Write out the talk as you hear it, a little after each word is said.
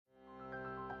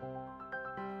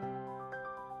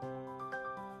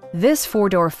This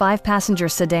four-door, five-passenger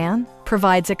sedan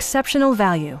provides exceptional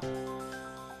value.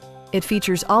 It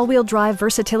features all-wheel drive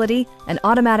versatility, an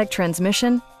automatic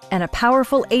transmission, and a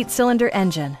powerful 8-cylinder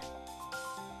engine.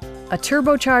 A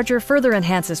turbocharger further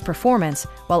enhances performance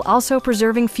while also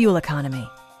preserving fuel economy.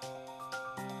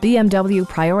 BMW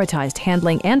prioritized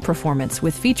handling and performance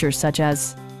with features such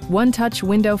as one-touch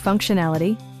window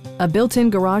functionality, a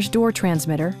built-in garage door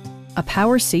transmitter, a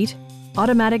power seat,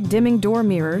 automatic dimming door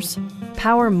mirrors,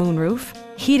 power moonroof,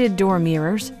 heated door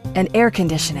mirrors, and air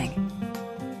conditioning.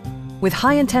 With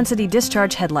high-intensity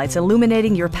discharge headlights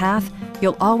illuminating your path,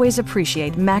 you'll always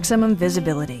appreciate maximum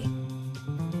visibility.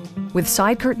 With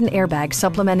side curtain airbags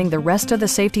supplementing the rest of the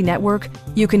safety network,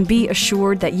 you can be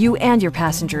assured that you and your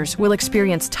passengers will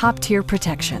experience top-tier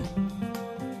protection.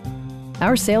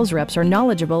 Our sales reps are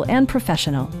knowledgeable and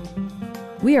professional.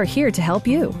 We are here to help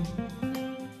you.